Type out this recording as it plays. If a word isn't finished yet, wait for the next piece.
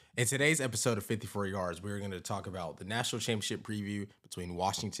In today's episode of 54 Yards, we're going to talk about the national championship preview between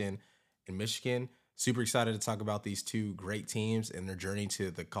Washington and Michigan. Super excited to talk about these two great teams and their journey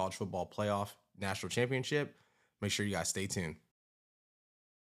to the college football playoff national championship. Make sure you guys stay tuned.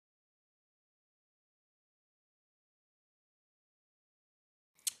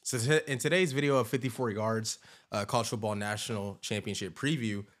 So in today's video of 54 Yards, college football national championship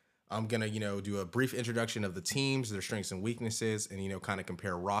preview, I'm gonna, do a brief introduction of the teams, their strengths and weaknesses, and kind of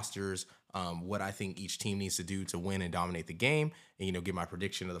compare rosters, what I think each team needs to do to win and dominate the game, and give my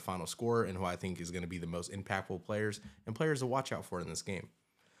prediction of the final score and who I think is going to be the most impactful players and players to watch out for in this game.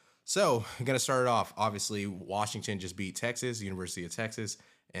 So I'm gonna start it off. Obviously, Washington just beat Texas, University of Texas,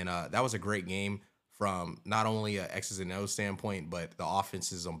 and that was a great game from not only a X's and O's standpoint, but the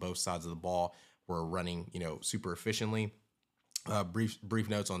offenses on both sides of the ball were running, super efficiently. Brief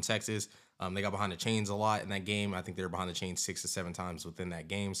notes on Texas. They got behind the chains a lot in that game. I think they were behind the chains 6 to 7 times within that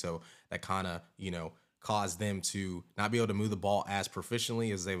game. So that kind of, caused them to not be able to move the ball as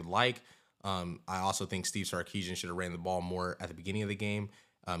proficiently as they would like. I also think Steve Sarkisian should have ran the ball more at the beginning of the game.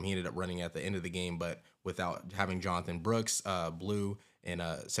 He ended up running at the end of the game, but without having Jonathan Brooks, Blue, and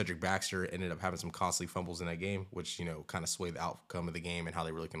Cedric Baxter ended up having some costly fumbles in that game, which, kind of swayed the outcome of the game and how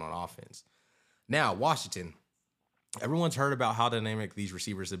they were looking on offense. Now, Washington. Everyone's heard about how dynamic these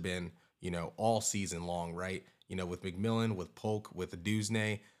receivers have been, all season long, right? With McMillan, with Polk, with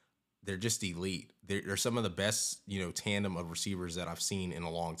Duzne, they're just elite. They're some of the best, tandem of receivers that I've seen in a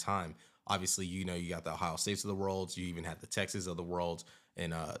long time. Obviously, you got the Ohio States of the world. You even had the Texas of the world.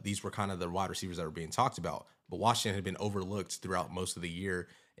 And these were kind of the wide receivers that were being talked about. But Washington had been overlooked throughout most of the year.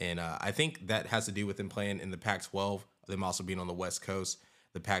 And I think that has to do with them playing in the Pac-12, them also being on the West Coast,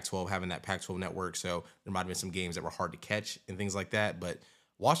 the Pac-12 having that Pac-12 network. So there might have been some games that were hard to catch and things like that. But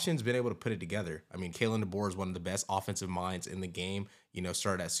Washington's been able to put it together. I mean, Kalen DeBoer is one of the best offensive minds in the game.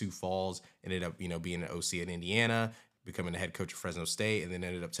 Started at Sioux Falls, ended up, being an OC at Indiana, becoming the head coach of Fresno State, and then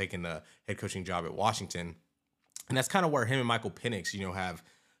ended up taking the head coaching job at Washington. And that's kind of where him and Michael Penix, have,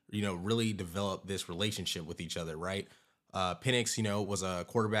 really developed this relationship with each other, right? Penix, was a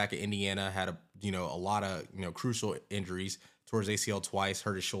quarterback at Indiana, had a lot of, crucial injuries, towards ACL twice,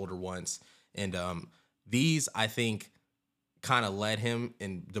 hurt his shoulder once. And these, I think, kind of led him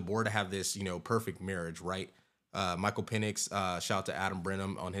and DeBoer to have this, perfect marriage, right? Michael Penix, shout out to Adam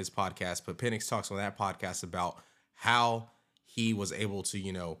Brenham on his podcast, but Penix talks on that podcast about how he was able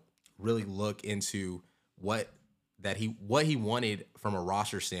to, really look into what he wanted from a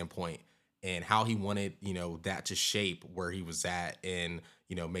roster standpoint and how he wanted, that to shape where he was at and,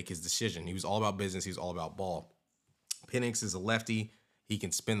 make his decision. He was all about business. He was all about ball. Penix is a lefty. He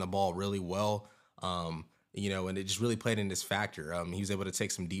can spin the ball really well. And it just really played in this factor. He was able to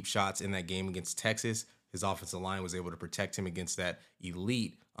take some deep shots in that game against Texas. His offensive line was able to protect him against that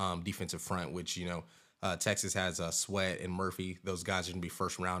elite defensive front, which, Texas has Sweat and Murphy. Those guys are going to be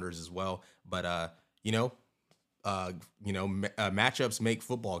first rounders as well. But, matchups make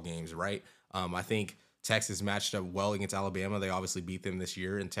football games, right? I think Texas matched up well against Alabama. They obviously beat them this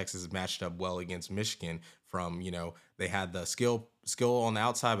year, and Texas matched up well against Michigan. From they had the skill on the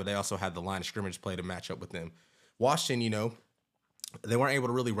outside, but they also had the line of scrimmage play to match up with them. Washington, they weren't able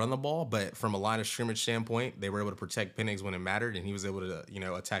to really run the ball, but from a line of scrimmage standpoint, they were able to protect Penix when it mattered, and he was able to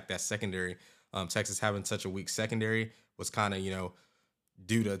attack that secondary. Texas having such a weak secondary was kind of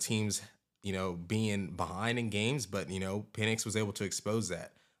due to teams being behind in games, but Penix was able to expose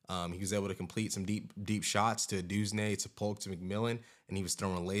that. He was able to complete some deep shots to Duzne, to Polk, to McMillan, and he was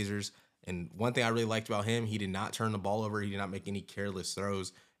throwing lasers. And one thing I really liked about him, he did not turn the ball over. He did not make any careless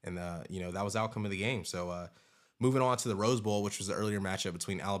throws, and that was the outcome of the game. So moving on to the Rose Bowl, which was the earlier matchup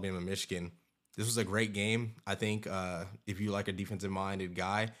between Alabama and Michigan. This was a great game. I think if you like a defensive-minded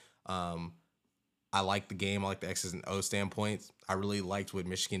guy, I like the game. I like the X's and O's standpoint. I really liked what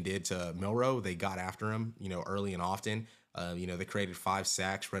Michigan did to Milroe. They got after him, early and often. They created 5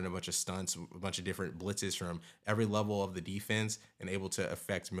 sacks, ran a bunch of stunts, a bunch of different blitzes from every level of the defense, and able to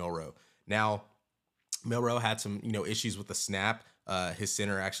affect Milroe. Now, Milroe had some, issues with the snap. His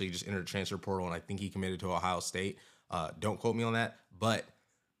center actually just entered the transfer portal, and I think he committed to Ohio State. Don't quote me on that, but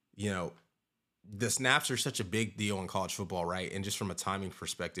the snaps are such a big deal in college football, right? And just from a timing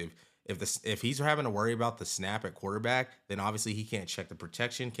perspective, if he's having to worry about the snap at quarterback, then obviously he can't check the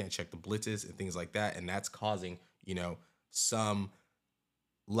protection, can't check the blitzes and things like that, and that's causing some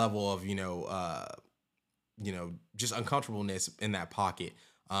level of just uncomfortableness in that pocket.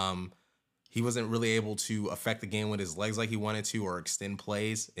 He wasn't really able to affect the game with his legs like he wanted to, or extend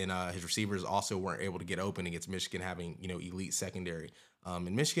plays, and his receivers also weren't able to get open against Michigan having elite secondary.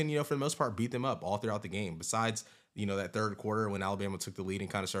 And Michigan, for the most part, beat them up all throughout the game. Besides that third quarter when Alabama took the lead and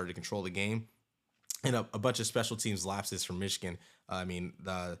kind of started to control the game, and a bunch of special teams lapses from Michigan. I mean,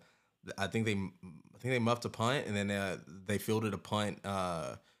 I think they muffed a punt, and then they fielded a punt.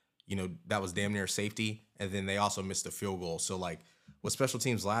 That was damn near safety, and then they also missed a field goal. So like with special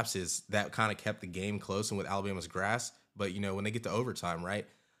teams lapses, that kind of kept the game close and with Alabama's grasp. But when they get to overtime, right?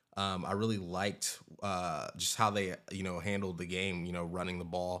 I really liked just how they handled the game. Running the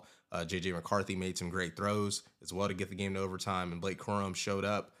ball. JJ McCarthy made some great throws as well to get the game to overtime, and Blake Corum showed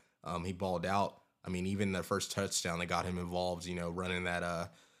up. He balled out. I mean, even the first touchdown, they got him involved. Running that.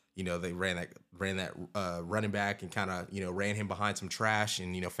 They ran that running back and kind of ran him behind some trash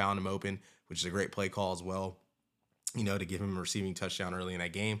and found him open, which is a great play call as well. To give him a receiving touchdown early in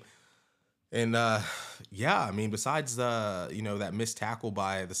that game. And yeah, I mean, besides the that missed tackle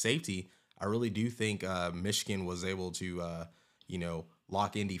by the safety, I really do think Michigan was able to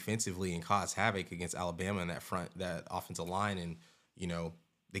lock in defensively and cause havoc against Alabama in that offensive line, and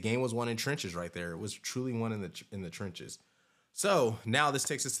the game was won in trenches right there. It was truly won in the trenches. So now this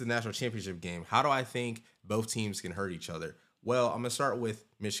takes us to the national championship game. How do I think both teams can hurt each other? Well, I'm gonna start with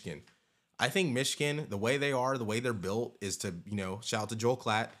Michigan. I think Michigan, the way they're built is to, shout out to Joel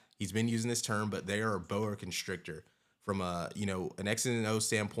Klatt. He's been using this term, but they are a boa constrictor. From an X and O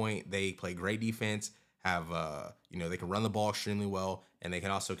standpoint, they play great defense, have, they can run the ball extremely well, and they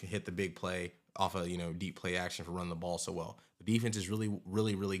can also hit the big play off of, deep play action for running the ball so well. The defense is really,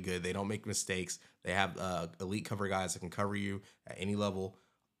 really, really good. They don't make mistakes. They have elite cover guys that can cover you at any level,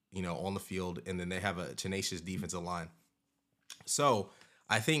 on the field, and then they have a tenacious defensive line. So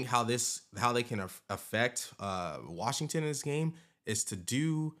I think how they can affect Washington in this game is to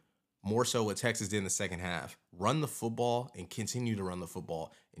do more so what Texas did in the second half. Run the football and continue to run the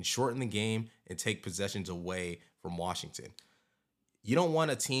football and shorten the game and take possessions away from Washington. You don't want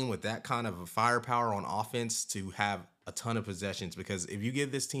a team with that kind of a firepower on offense to have a ton of possessions, because if you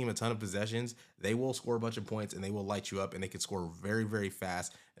give this team a ton of possessions, they will score a bunch of points and they will light you up, and they can score very, very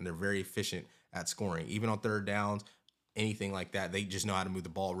fast, and they're very efficient at scoring. Even on third downs, anything like that, they just know how to move the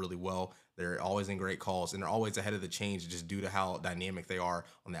ball really well. They're always in great calls, and they're always ahead of the change just due to how dynamic they are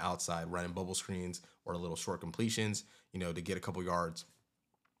on the outside, running bubble screens or little short completions, to get a couple yards.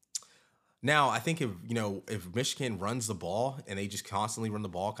 Now, I think if Michigan runs the ball and they just constantly run the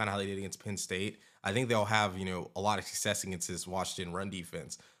ball, kind of how they did against Penn State, I think they'll have a lot of success against this Washington run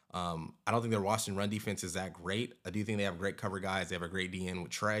defense. I don't think their Washington run defense is that great. I do think they have great cover guys. They have a great DN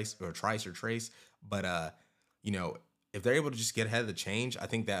with Trace, but if they're able to just get ahead of the change, I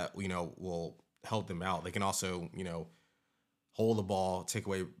think that will help them out. They can also hold the ball, take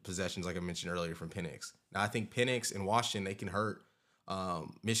away possessions like I mentioned earlier from Penix. Now I think Penix and Washington, they can hurt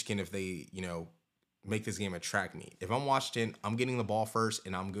Michigan if they make this game a track meet. If I'm Washington, I'm getting the ball first,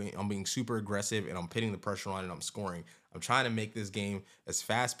 and I'm being super aggressive, and I'm putting the pressure on, and I'm scoring. I'm trying to make this game as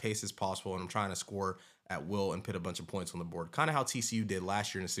fast paced as possible, and I'm trying to score at will and put a bunch of points on the board. Kind of how TCU did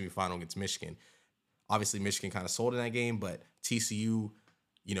last year in the semifinal against Michigan. Obviously, Michigan kind of sold in that game, but TCU,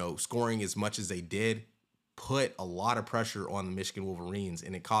 scoring as much as they did, put a lot of pressure on the Michigan Wolverines,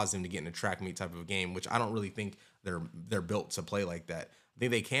 and it caused them to get in a track meet type of a game, which I don't really think they're built to play like that. I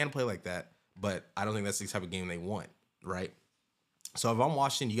think they can play like that, but I don't think that's the type of game they want, right? So if I'm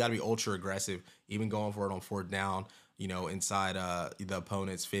Washington, you got to be ultra aggressive, even going for it on fourth down, inside the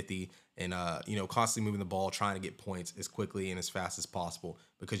opponent's 50, and constantly moving the ball, trying to get points as quickly and as fast as possible,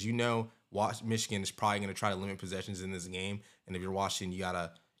 because Michigan is probably going to try to limit possessions in this game, and if you're Washington,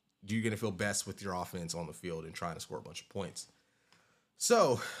 you're going to feel best with your offense on the field and trying to score a bunch of points.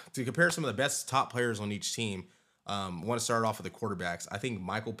 So to compare some of the best top players on each team, I want to start off with the quarterbacks. I think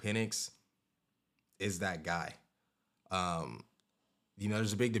Michael Penix is that guy.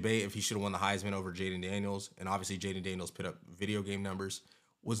 There's a big debate if he should have won the Heisman over Jaden Daniels, and obviously Jaden Daniels put up video game numbers,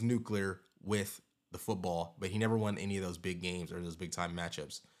 was nuclear with the football, but he never won any of those big games or those big time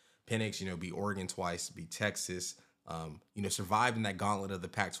matchups. Penix, beat Oregon twice, beat Texas, survived in that gauntlet of the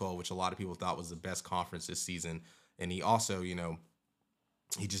Pac-12, which a lot of people thought was the best conference this season. And he also,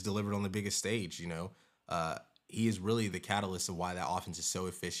 he just delivered on the biggest stage. He is really the catalyst of why that offense is so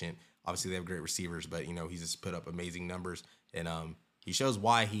efficient. Obviously, they have great receivers, but, he's just put up amazing numbers. And he shows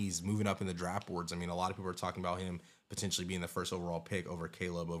why he's moving up in the draft boards. I mean, a lot of people are talking about him potentially being the first overall pick over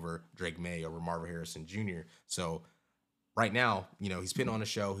Caleb, over Drake May, over Marvin Harrison Jr. So right now, he's putting on a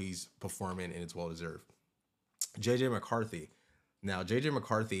show. He's performing, and it's well-deserved. J.J. McCarthy. Now, J.J.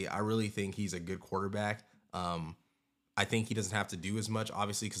 McCarthy, I really think he's a good quarterback. I think he doesn't have to do as much,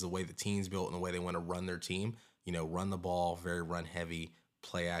 obviously, because of the way the team's built and the way they want to run their team. Run the ball, very run-heavy,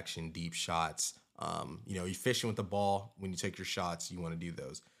 play action, deep shots. Efficient with the ball. When you take your shots, you want to do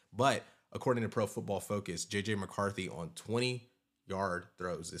those. But according to Pro Football Focus, J.J. McCarthy on 20-yard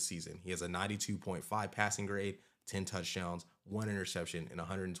throws this season. He has a 92.5 passing grade, 10 touchdowns, 1 interception, and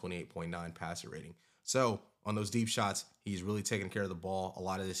 128.9 passer rating. So on those deep shots, he's really taking care of the ball. A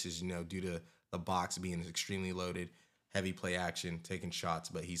lot of this is, due to the box being extremely loaded, heavy play action, taking shots,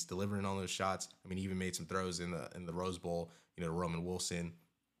 but he's delivering on those shots. I mean, he even made some throws in the Rose Bowl, to Roman Wilson,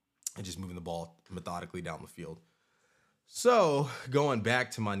 and just moving the ball methodically down the field. So going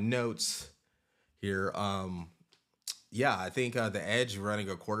back to my notes here, I think the edge running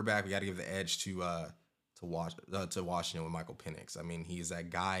a quarterback, we got to give the edge to Washington with Michael Penix. I mean, he's that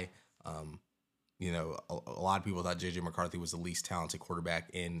guy. A lot of people thought J.J. McCarthy was the least talented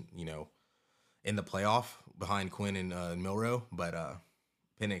quarterback in the playoff behind Quinn and Milroe, but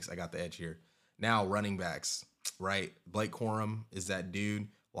Penix, I got the edge here. Now running backs, right? Blake Corum is that dude.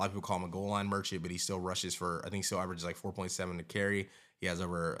 A lot of people call him a goal line merchant, but he still rushes for, I think, still averages like 4.7 to carry. He has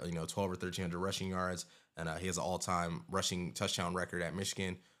over 12 or 1,300 rushing yards, and he has an all-time rushing touchdown record at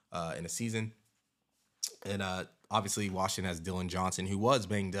Michigan in a season. And obviously, Washington has Dylan Johnson, who was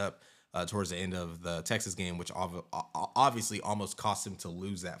banged up towards the end of the Texas game, which obviously almost cost him to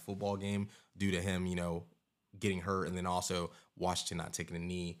lose that football game due to him, getting hurt, and then also Washington not taking a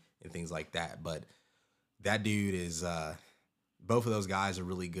knee and things like that. But that dude is both of those guys are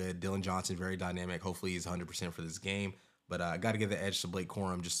really good. Dylan Johnson, very dynamic. Hopefully he's 100% for this game. But I got to give the edge to Blake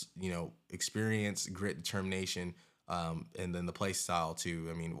Corum, just, experience, grit, determination, and then the play style too.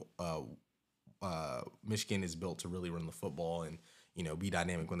 I mean, Michigan is built to really run the football and, be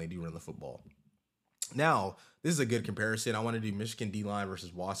dynamic when they do run the football. Now, this is a good comparison. I want to do Michigan D-line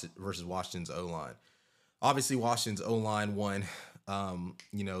versus Washington's O-line. Obviously, Washington's O-line won,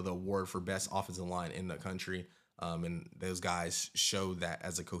 the award for best offensive line in the country. And those guys showed that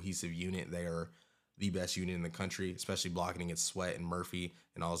as a cohesive unit, they are the best unit in the country, especially blocking against Sweat and Murphy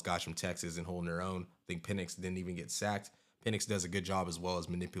and all those guys from Texas and holding their own. I think Penix didn't even get sacked. Penix does a good job as well as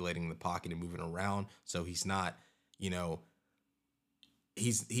manipulating the pocket and moving around. So he's not,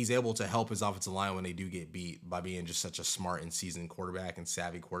 he's able to help his offensive line when they do get beat by being just such a smart and seasoned quarterback and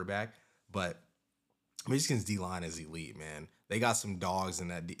savvy quarterback. But Michigan's D-line is elite, man. They got some dogs in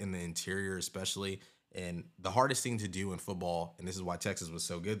the interior especially. And the hardest thing to do in football, and this is why Texas was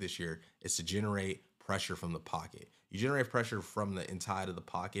so good this year, is to generate pressure from the pocket. You generate pressure from the inside of the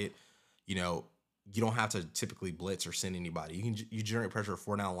pocket, you don't have to typically blitz or send anybody. You generate pressure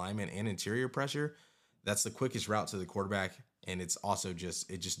for down linemen and interior pressure. That's the quickest route to the quarterback, and it's also it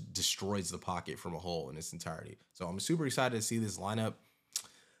just destroys the pocket from a whole in its entirety. So I'm super excited to see this lineup.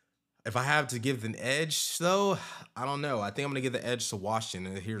 If I have to give an edge, though, I don't know. I think I'm going to give the edge to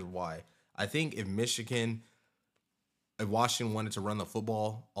Washington, and here's why. I think if Washington wanted to run the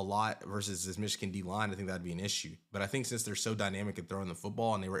football a lot versus this Michigan D-line, I think that'd be an issue. But I think since they're so dynamic at throwing the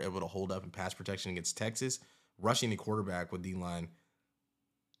football and they were able to hold up in pass protection against Texas, rushing the quarterback with D-line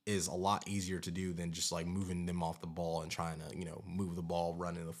is a lot easier to do than just like moving them off the ball and trying to, move the ball,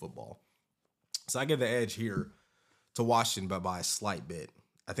 running the football. So I give the edge here to Washington, but by a slight bit.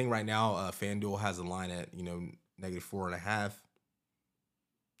 I think right now FanDuel has a line at, -4.5.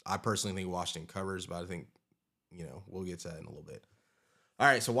 I personally think Washington covers, but I think, we'll get to that in a little bit. All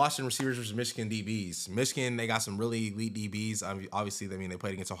right, so Washington receivers versus Michigan DBs. Michigan, they got some really elite DBs. Obviously, they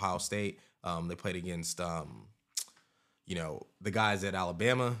played against Ohio State. They played against, the guys at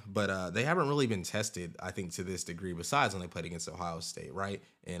Alabama, but they haven't really been tested, I think, to this degree, besides when they played against Ohio State, right?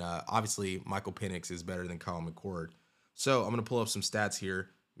 And obviously, Michael Penix is better than Kyle McCord. So I'm going to pull up some stats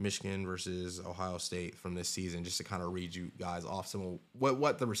here. Michigan versus Ohio State from this season, just to kind of read you guys off some of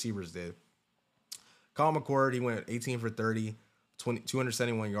what the receivers did. Kyle McCord, he went 18 for 30,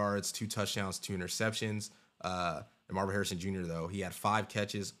 271 yards, 2 touchdowns, 2 interceptions. And Marvin Harrison Jr., though, he had 5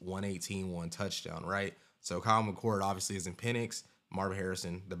 catches, 118, 1 touchdown, right? So Kyle McCord obviously is in Penix. Marvin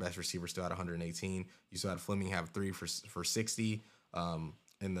Harrison, the best receiver, still had 118. You still had Fleming have 3 for 60, and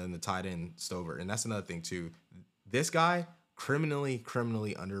then the tight end Stover. And that's another thing, too. This guy,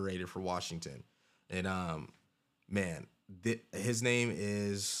 criminally underrated for Washington. And, his name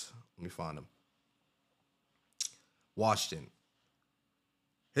is, let me find him. Washington.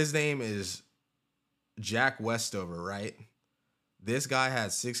 His name is Jack Westover, right? This guy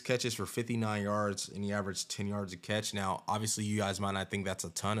had 6 catches for 59 yards, and he averaged 10 yards a catch. Now, obviously, you guys might not think that's a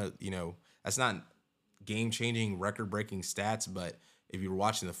ton of, that's not game-changing, record-breaking stats, but if you were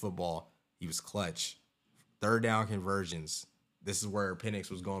watching the football, he was clutch. Third down conversions. This is where Penix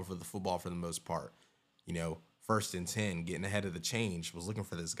was going for the football for the most part. 1st and 10, getting ahead of the change, was looking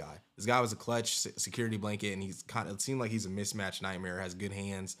for this guy. This guy was a clutch security blanket, and it seemed like he's a mismatch nightmare, has good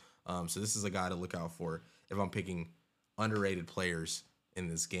hands. So this is a guy to look out for if I'm picking underrated players in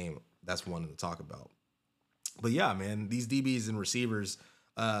this game. that's one to talk about. But yeah, man, these DBs and receivers,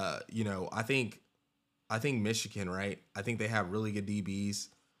 I think Michigan, right? I think they have really good DBs.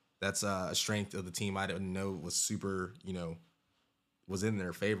 That's a strength of the team. I didn't know was super, was in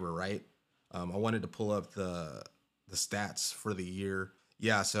their favor, right? I wanted to pull up the stats for the year.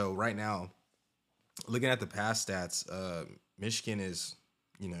 Yeah, so right now, looking at the past stats, Michigan is,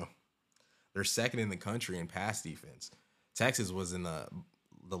 you know, they're second in the country in pass defense. Texas was in the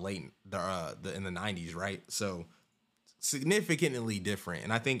late the in the 90s, right? So significantly different.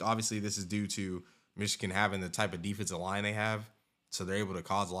 And I think obviously this is due to Michigan having the type of defensive line they have. So they're able to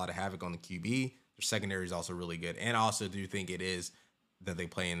cause a lot of havoc on the QB. Their secondary is also really good. And I also do think it is that they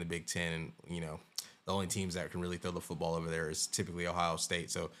play in the Big Ten. And, the only teams that can really throw the football over there is typically Ohio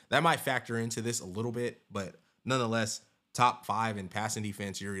State. So that might factor into this a little bit. But nonetheless, top 5 in passing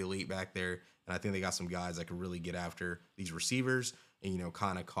defense, you're elite back there. And I think they got some guys that can really get after these receivers and,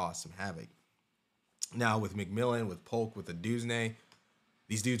 kind of cause some havoc. Now with McMillan, with Polk, with the Duzne,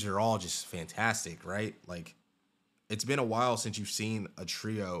 these dudes are all just fantastic, right? Like, it's been a while since you've seen a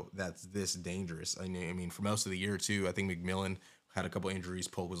trio that's this dangerous. I mean, for most of the year too, I think McMillan had a couple injuries.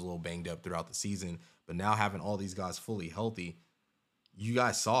 Polk was a little banged up throughout the season, but now having all these guys fully healthy, you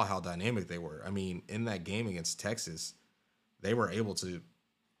guys saw how dynamic they were. I mean, in that game against Texas, they were able to,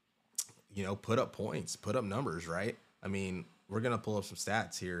 put up points, put up numbers, right? I mean, we're gonna pull up some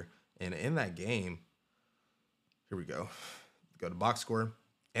stats here, and in that game, here we go. Go to box score.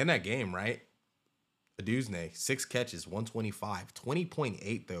 In that game, right? Duzne, 6 catches, 125,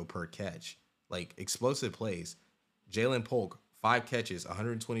 20.8 though per catch. Like, explosive plays. Jalen Polk, 5 catches,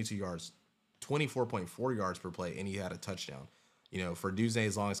 122 yards, 24.4 yards per play, and he had a touchdown. For Duzne,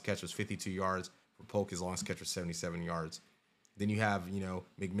 his longest catch was 52 yards. For Polk, his longest catch was 77 yards. Then you have,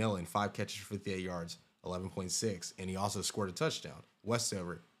 McMillan, 5 catches for 58 yards, 11.6, and he also scored a touchdown.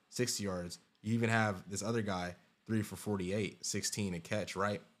 Westover, 60 yards. You even have this other guy, 3 for 48, 16 a catch,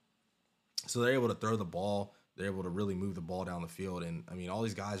 right? So they're able to throw the ball. They're able to really move the ball down the field. And, I mean, all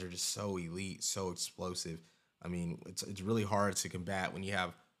these guys are just so elite, so explosive. I mean, it's really hard to combat when you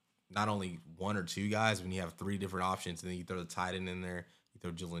have not only 1 or 2 guys, when you have 3 different options, and then you throw the tight end in there, you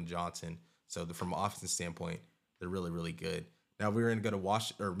throw Jalen Johnson. So from an offense standpoint, they're really, really good. Now we're going to go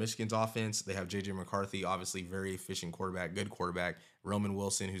to Michigan's offense. They have J.J. McCarthy, obviously very efficient quarterback, good quarterback. Roman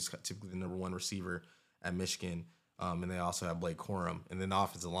Wilson, who's typically the number 1 receiver at Michigan. And they also have Blake Corum. And then the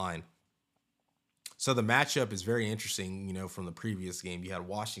offensive line. So the matchup is very interesting, from the previous game. You had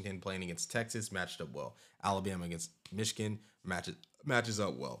Washington playing against Texas, matched up well. Alabama against Michigan matches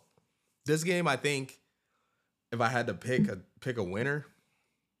up well. This game, I think, if I had to pick a winner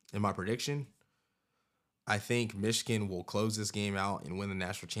in my prediction, I think Michigan will close this game out and win the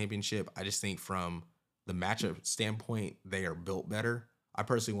national championship. I just think from the matchup standpoint, they are built better. I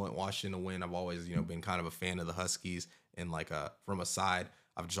personally want Washington to win. I've always, been kind of a fan of the Huskies, and from a side,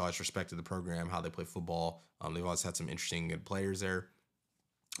 I've just always respected the program, how they play football. They've always had some interesting good players there.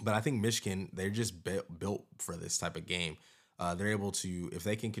 But I think Michigan, they're just built for this type of game. They're able to, if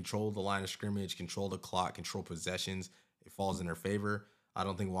they can control the line of scrimmage, control the clock, control possessions, it falls in their favor. I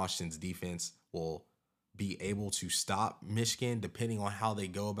don't think Washington's defense will be able to stop Michigan depending on how they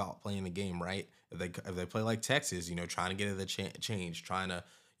go about playing the game, right? If they play like Texas, trying to get the change, trying to,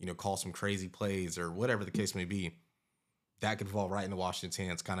 call some crazy plays or whatever the case may be, that could fall right into Washington's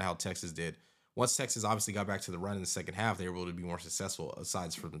hands, kind of how Texas did. Once Texas obviously got back to the run in the second half, they were able to be more successful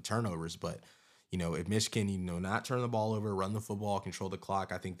aside from the turnovers. But, if Michigan, not turn the ball over, run the football, control the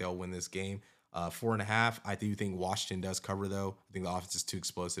clock, I think they'll win this game. 4.5. I do think Washington does cover, though. I think the offense is too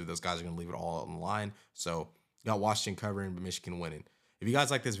explosive. Those guys are going to leave it all on the line. So, got Washington covering, but Michigan winning. If you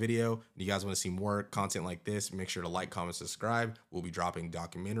guys like this video and you guys want to see more content like this, make sure to like, comment, subscribe. We'll be dropping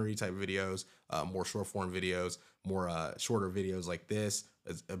documentary type videos, more short form videos, more shorter videos like this.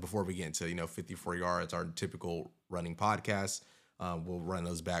 Before we get into 54 yards, our typical running podcast, we'll run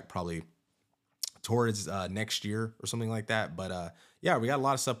those back probably towards next year or something like that. But yeah, we got a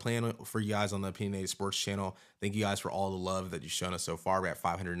lot of stuff planned for you guys on the Opinionated Sports channel. Thank you guys for all the love that you've shown us so far. We're at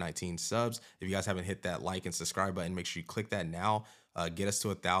 519 subs. If you guys haven't hit that like and subscribe button, make sure you click that now. Get us to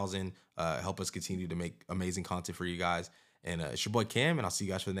 1,000. Help us continue to make amazing content for you guys. And it's your boy Cam, and I'll see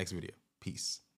you guys for the next video. Peace.